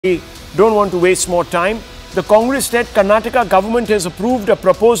don't want to waste more time. The Congress-led Karnataka government has approved a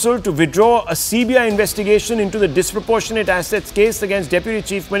proposal to withdraw a CBI investigation into the disproportionate assets case against Deputy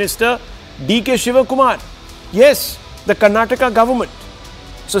Chief Minister dkshivakumar. Yes, the Karnataka government.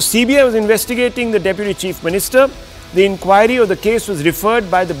 So CBI was investigating the Deputy Chief Minister. The inquiry or the case was referred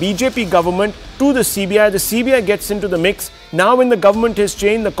by the BJP government to the CBI. The CBI gets into the mix. Now when the government has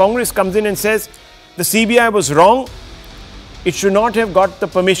changed, the Congress comes in and says the CBI was wrong. It should not have got the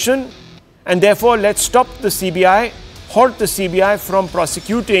permission, and therefore let's stop the CBI, halt the CBI from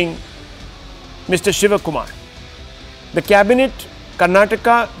prosecuting Mr. Shivakumar. The cabinet,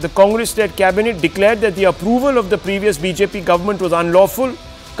 Karnataka, the Congress-led cabinet declared that the approval of the previous BJP government was unlawful.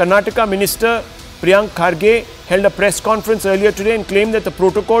 Karnataka Minister Prashanth Kharge held a press conference earlier today and claimed that the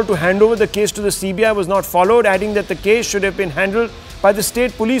protocol to hand over the case to the CBI was not followed, adding that the case should have been handled by the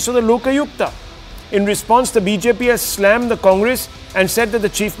state police or the Lokayukta. In response, the BJP has slammed the Congress and said that the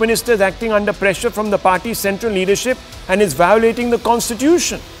Chief Minister is acting under pressure from the party's central leadership and is violating the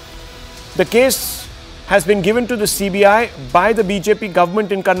Constitution. The case has been given to the CBI by the BJP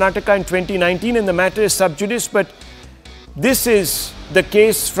government in Karnataka in 2019 and the matter is sub judice, but this is the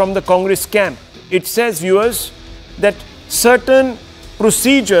case from the Congress camp. It says, viewers, that certain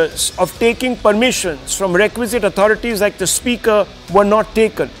procedures of taking permissions from requisite authorities like the Speaker were not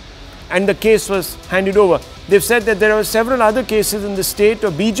taken, and the case was handed over. They've said that there are several other cases in the state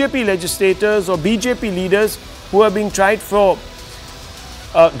of BJP legislators or BJP leaders who are being tried for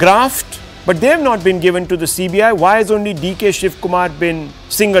graft, but they have not been given to the CBI. Why has only dkshivakumar been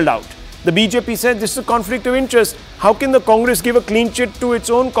singled out? The BJP said this is a conflict of interest. How can the Congress give a clean chit to its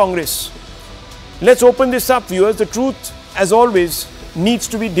own Congress? Let's open this up, viewers. The truth, as always, needs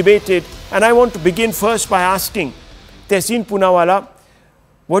to be debated. And I want to begin first by asking Tehseen Poonawalla,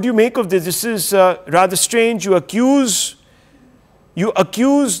 what do you make of this? This is rather strange. You accuse the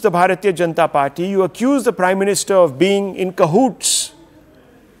Bharatiya Janata Party, you accuse the Prime Minister of being in cahoots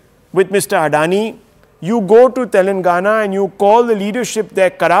with Mr. Adani. You go to Telangana and you call the leadership there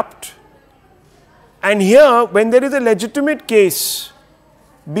corrupt. And here, when there is a legitimate case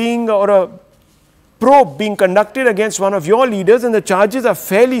or a probe being conducted against one of your leaders and the charges are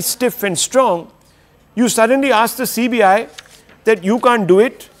fairly stiff and strong, you suddenly ask the CBI that you can't do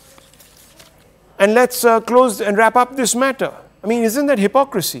it, and let's close and wrap up this matter. I mean, isn't that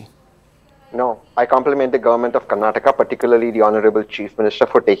hypocrisy? No, I compliment the government of Karnataka, particularly the Honorable Chief Minister,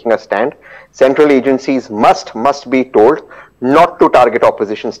 for taking a stand. Central agencies must be told not to target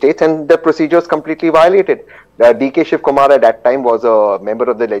opposition states, and the procedure is completely violated. dkshivakumar at that time was a member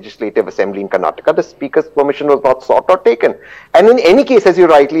of the Legislative Assembly in Karnataka. The Speaker's permission was not sought or taken. And in any case, as you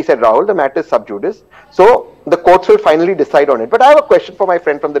rightly said, Rahul, the matter is sub judice. So the courts will finally decide on it. But I have a question for my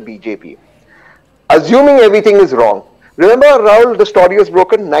friend from the BJP. Assuming everything is wrong, remember, Rahul, the story was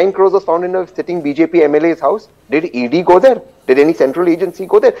broken. 9 crores was found in a sitting BJP MLA's house. Did ED go there? Did any central agency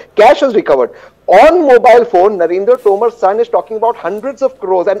go there? Cash was recovered. On mobile phone, Narendra Tomar's son is talking about hundreds of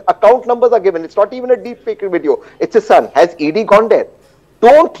crores and account numbers are given. It's not even a deep fake video. It's his son. Has ED gone there?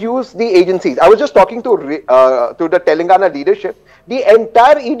 Don't use the agencies. I was just talking to the Telangana leadership. The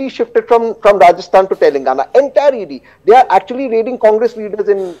entire ED shifted from Rajasthan to Telangana. Entire ED. They are actually raiding Congress leaders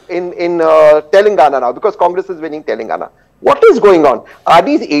in Telangana now because Congress is winning Telangana. What is going on? Are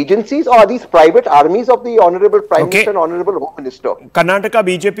these agencies or are these private armies of the Honorable Prime Minister and Honorable Home Minister? Karnataka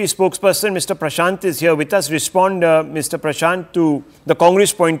BJP spokesperson Mr. Prashanth is here with us. Respond, Mr. Prashanth, to the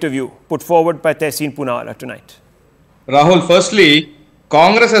Congress point of view put forward by Tehseen Poonawalla tonight. Rahul, firstly,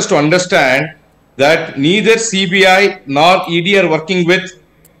 Congress has to understand that neither CBI nor ED are working with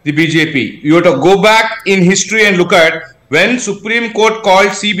the BJP. You have to go back in history and look at when Supreme Court called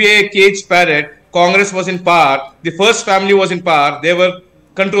CBI a cage parrot. Congress was in power, the first family was in power, they were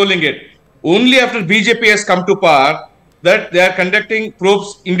controlling it. Only after BJP has come to power that they are conducting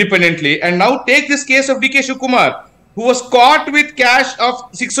probes independently. And now take this case of dkshivakumar, who was caught with cash of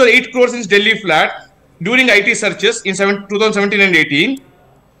 6 or 8 crores in his Delhi flat during IT searches in 2017 and 18.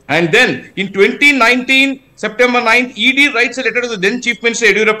 And then in 2019, September 9th, ED writes a letter to the then Chief Minister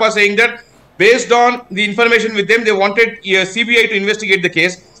Yediyurappa saying that based on the information with them, they wanted CBI to investigate the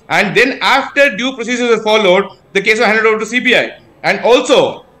case. And then after due procedures were followed, the case was handed over to CBI. And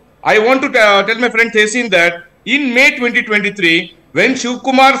also, I want to tell my friend Tehseen that in May 2023, when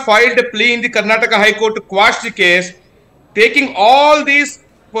Shivakumar filed a plea in the Karnataka High Court to quash the case, taking all these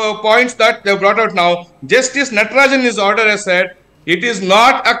points that they have brought out now, Justice Natarajan in his order has said, it is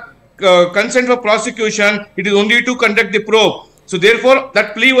not a consent for prosecution, it is only to conduct the probe. So therefore,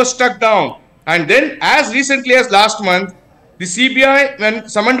 that plea was struck down. And then as recently as last month, The CBI, when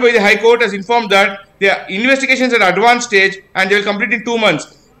summoned by the High Court, has informed that the investigation is at advanced stage and they will complete in 2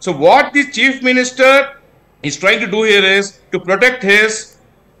 months. So what the chief minister is trying to do here is to protect his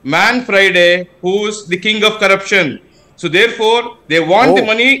man Friday, who's the king of corruption. So therefore, they want the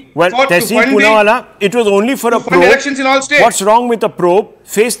money to fund Poonawalla, it was only for a probe. Elections in all states. What's wrong with a probe?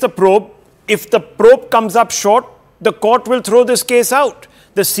 Face the probe. If the probe comes up short, the court will throw this case out.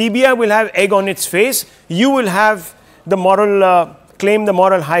 The CBI will have egg on its face. You will have the moral, claim the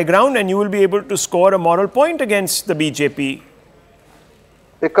moral high ground, and you will be able to score a moral point against the BJP.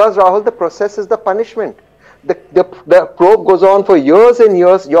 Because, Rahul, the process is the punishment. The probe goes on for years and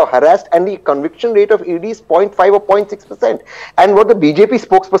years. You're harassed, and the conviction rate of ED is 0.5 or 0.6%. And what the BJP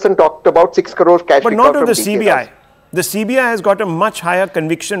spokesperson talked about, 6 crore cash. But not of the CBI. The CBI has got a much higher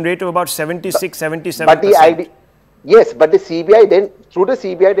conviction rate of about 76, 77%. But the idea, yes, but the CBI then, through the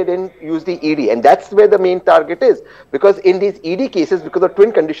CBI, they didn't use the ED, and that's where the main target is. Because in these ED cases, because of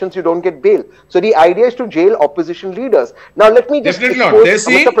twin conditions, you don't get bail. So the idea is to jail opposition leaders. Now let me just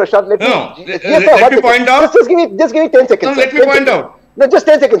Mr. Prashanth, let me point out. Just give me 10 seconds. No, let me point out. No, just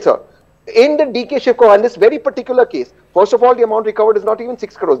 10 seconds, sir. In the dkshivakumar, in this very particular case, first of all, the amount recovered is not even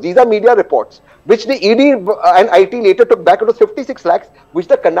 6 crores. These are media reports, which the ED and IT later took back. It was 56 lakhs, which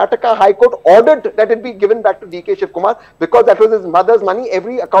the Karnataka High Court ordered that it be given back to dkshivakumar because that was his mother's money.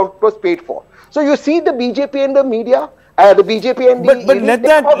 Every account was paid for. So you see the BJP and the media, the BJP and the... But let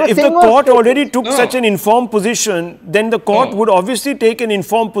that, if the court already took such an informed position, then the court would obviously take an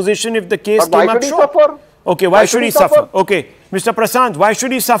informed position if the case came up short. Suffer? Okay, why should he suffer? Okay, Mr. Prashanth, why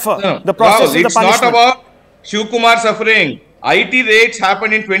should he suffer? No, the process is the punishment. It's not about Shivakumar suffering. IT raids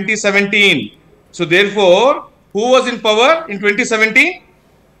happened in 2017. So therefore, who was in power in 2017?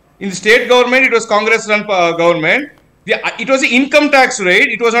 In the state government, it was Congress-run government. It was an income tax raid.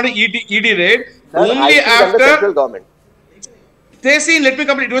 It was not an ED raid. Only after... the central government. Tehseen, let me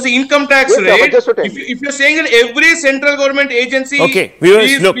complete. It was an income tax raid. If you're saying that every central government agency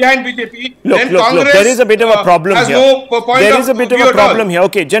is behind BJP, then Congress there is a bit of a problem has here. No point there is a bit of a problem here.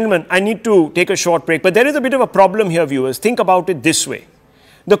 Okay, gentlemen, I need to take a short break. But there is a bit of a problem here, viewers. Think about it this way.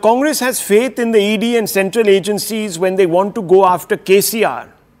 The Congress has faith in the ED and central agencies when they want to go after KCR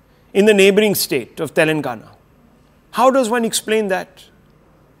in the neighboring state of Telangana. How does one explain that?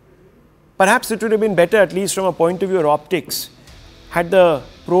 Perhaps it would have been better, at least from a point of view of optics, had the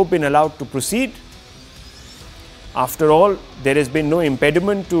probe been allowed to proceed. After all, there has been no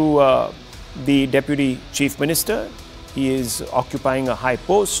impediment to the Deputy Chief Minister. He is occupying a high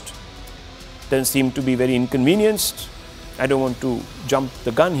post. Doesn't seem to be very inconvenienced. I don't want to jump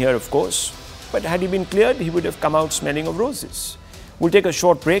the gun here, of course. But had he been cleared, he would have come out smelling of roses. We'll take a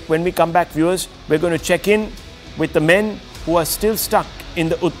short break. When we come back, viewers, we're going to check in with the men who are still stuck in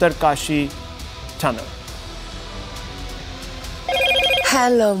the Uttarkashi tunnel.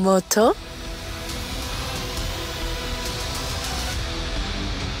 Hello, Moto.